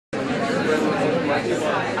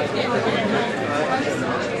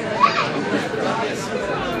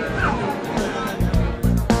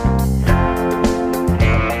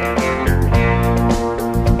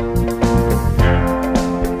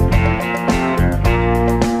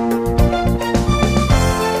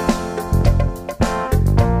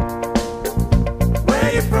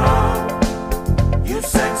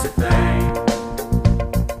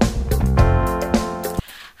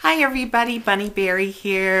Hi everybody, Bunny Berry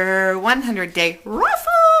here, 100-day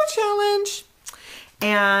raffle challenge.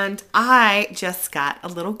 And I just got a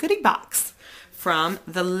little goodie box from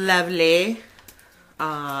the lovely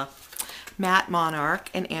Matt Monarch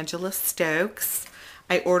and Angela Stokes.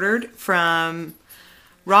 I ordered from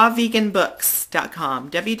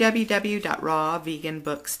rawveganbooks.com,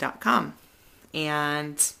 www.rawveganbooks.com.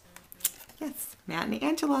 And yes, Matt and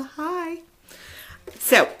Angela, hi.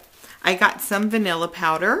 So, I got some vanilla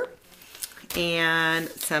powder and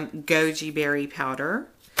some goji berry powder,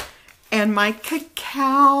 and my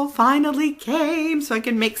cacao finally came so I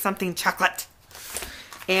can make something chocolate.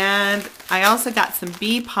 And I also got some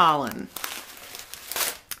bee pollen.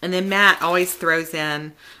 And then Matt always throws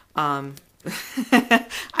in, I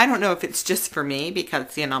don't know if it's just for me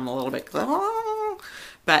because, you know, I'm a little bit,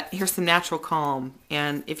 but here's some natural calm.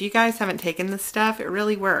 And if you guys haven't taken this stuff, it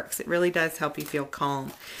really works. It really does help you feel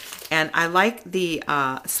calm. And I like the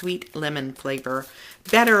sweet lemon flavor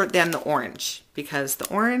better than the orange because the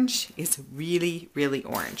orange is really, really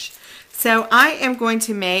orange. So I am going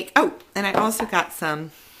to make, oh, and I also got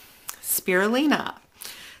some spirulina.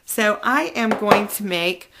 So I am going to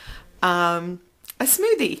make a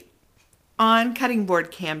smoothie on cutting board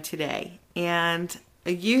cam today and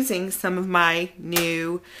using some of my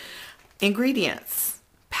new ingredients,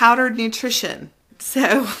 powdered nutrition.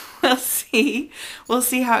 So we'll see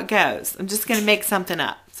how it goes. I'm just going to make something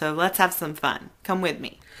up. So let's have some fun. Come with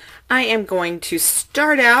me. I am going to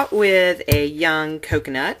start out with a young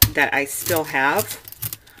coconut that I still have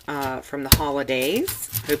from the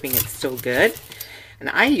holidays, hoping it's still good.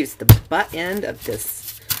 And I use the butt end of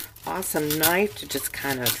this awesome knife to just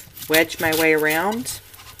kind of wedge my way around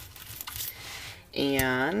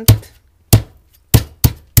and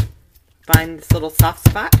find this little soft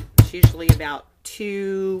spot. It's usually about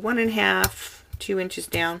 1.5, 2 inches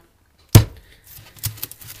down.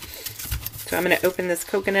 So I'm going to open this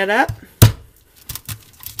coconut up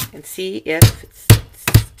and see if it's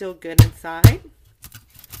still good inside.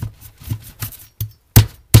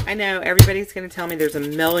 I know everybody's going to tell me there's a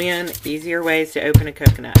million easier ways to open a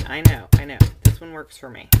coconut. I know. This one works for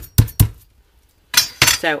me.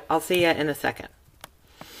 So I'll see you in a second.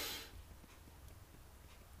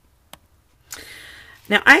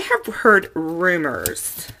 Now, I have heard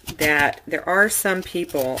rumors that there are some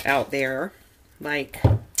people out there, like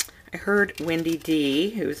I heard Wendy D,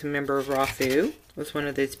 who's a member of Raw Foo, was one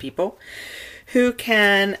of those people, who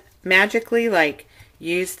can magically, like,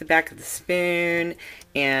 use the back of the spoon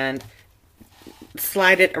and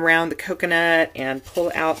slide it around the coconut and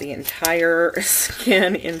pull out the entire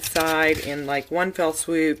skin inside in, like, one fell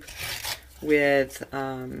swoop with,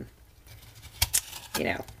 you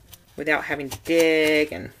know, without having to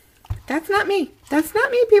dig. And that's not me. That's not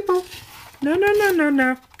me, people. No.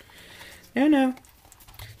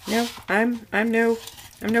 No, I'm no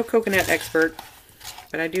coconut expert,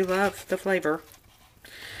 but I do love the flavor.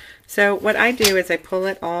 So what I do is I pull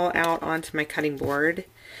it all out onto my cutting board,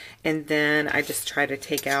 and then I just try to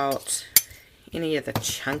take out any of the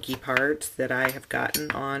chunky parts that I have gotten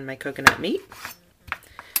on my coconut meat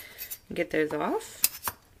and get those off.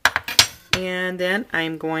 And then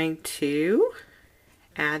I'm going to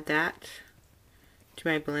add that to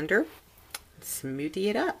my blender, smoothie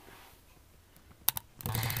it up.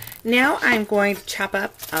 Now I'm going to chop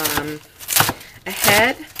up a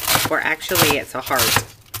head, or actually it's a heart.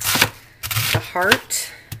 The heart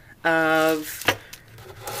of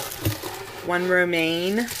one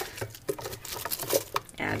romaine.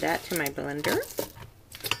 Add that to my blender.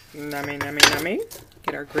 Nummy.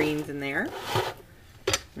 Get our greens in there.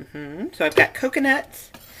 So I've got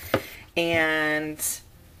coconuts and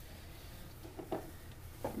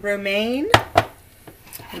romaine.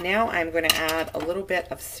 And now I'm going to add a little bit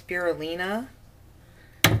of spirulina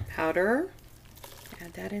powder.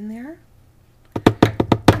 Add that in there.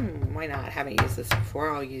 Why not? I haven't used this before.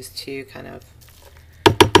 I'll use 2 kind of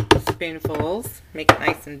spoonfuls. Make it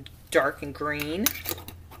nice and dark and green.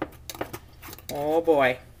 Oh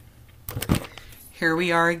boy. Here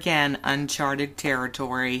we are again, uncharted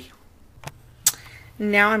territory.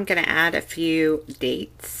 Now I'm going to add a few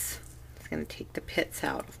dates. I'm going to take the pits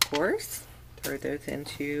out, of course. Throw those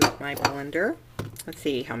into my blender. Let's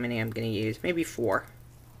see how many I'm going to use. Maybe 4.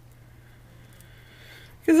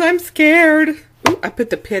 Because I'm scared. Ooh, I put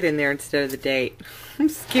the pit in there instead of the date. I'm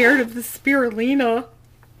scared of the spirulina.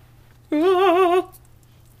 Oh.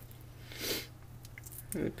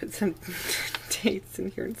 Let me put some dates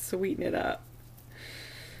in here and sweeten it up.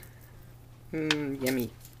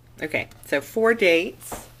 Yummy. Okay, so 4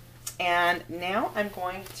 dates. And now I'm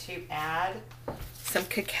going to add some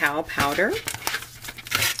cacao powder.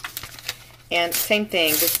 And same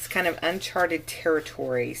thing, this is kind of uncharted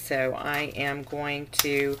territory, so I am going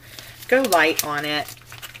to go light on it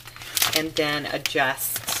and then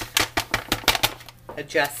adjust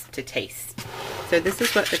to taste. So this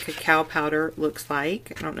is what the cacao powder looks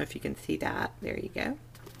like. I don't know if you can see that. There you go.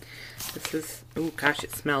 This is, oh gosh,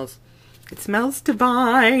 it smells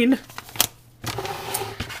divine.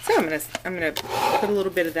 So I'm gonna put a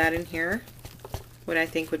little bit of that in here. What I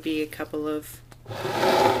think would be a couple of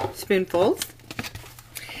spoonfuls.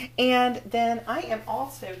 And then I am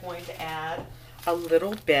also going to add a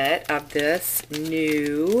little bit of this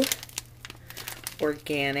new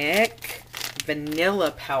organic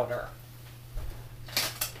vanilla powder.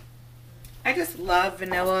 I just love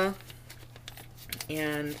vanilla,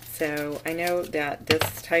 and so I know that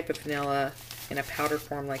this type of vanilla in a powder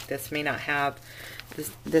form like this may not have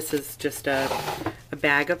this is just a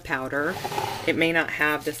bag of powder. It may not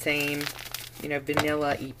have the same, you know,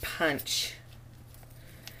 vanilla-y punch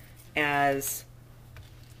as,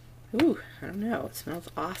 ooh, I don't know, it smells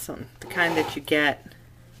awesome. The kind that you get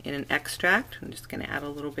in an extract. I'm just going to add a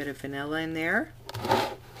little bit of vanilla in there.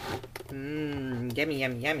 Yummy,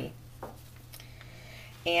 yummy, yummy.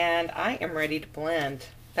 And I am ready to blend.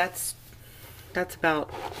 That's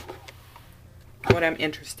about what I'm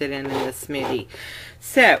interested in this smoothie.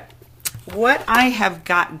 So, what I have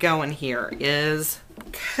got going here is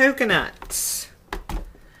coconut,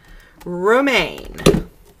 romaine,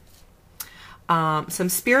 some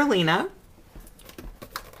spirulina,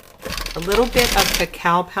 a little bit of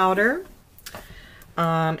cacao powder,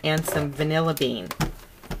 and some vanilla bean.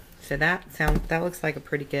 So that looks like a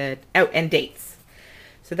pretty good, oh, and dates.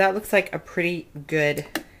 So that looks like a pretty good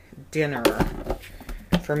dinner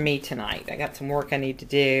for me tonight. I got some work I need to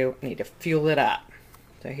do. I need to fuel it up.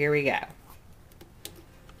 So here we go.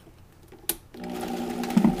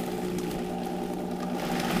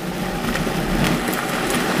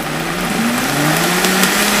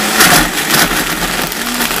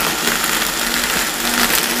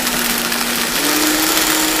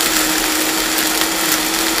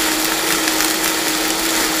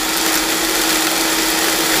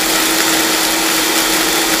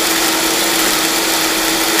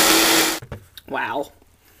 Wow.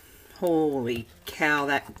 Holy cow,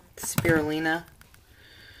 that spirulina.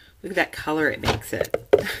 Look at that color it makes it.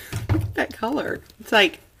 Look at that color. It's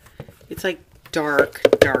like dark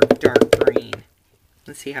green.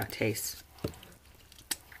 Let's see how it tastes.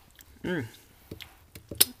 Oh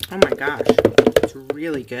my gosh. It's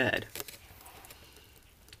really good.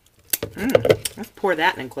 Let's pour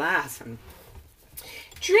that in a glass and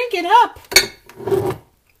drink it up.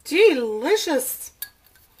 Delicious.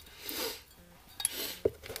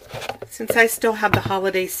 Since I still have the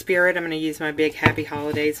holiday spirit, I'm going to use my big Happy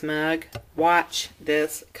Holidays mug. Watch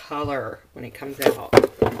this color when it comes out.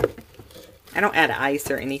 I don't add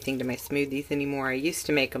ice or anything to my smoothies anymore. I used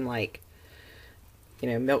to make them like, you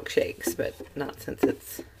know, milkshakes, but not since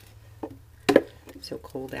it's so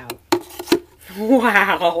cold out.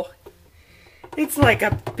 Wow. It's like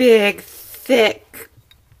a big, thick,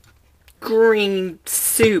 green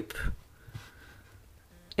soup.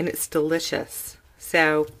 And it's delicious.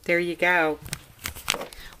 So, there you go.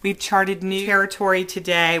 We've charted new territory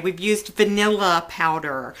today. We've used vanilla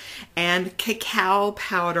powder and cacao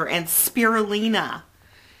powder and spirulina.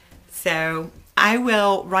 So, I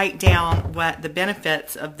will write down what the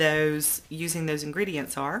benefits of those, using those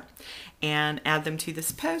ingredients are, and add them to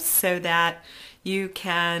this post so that you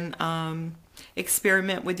can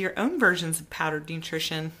experiment with your own versions of powdered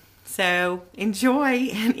nutrition. So,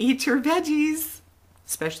 enjoy and eat your veggies,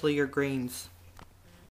 especially your greens.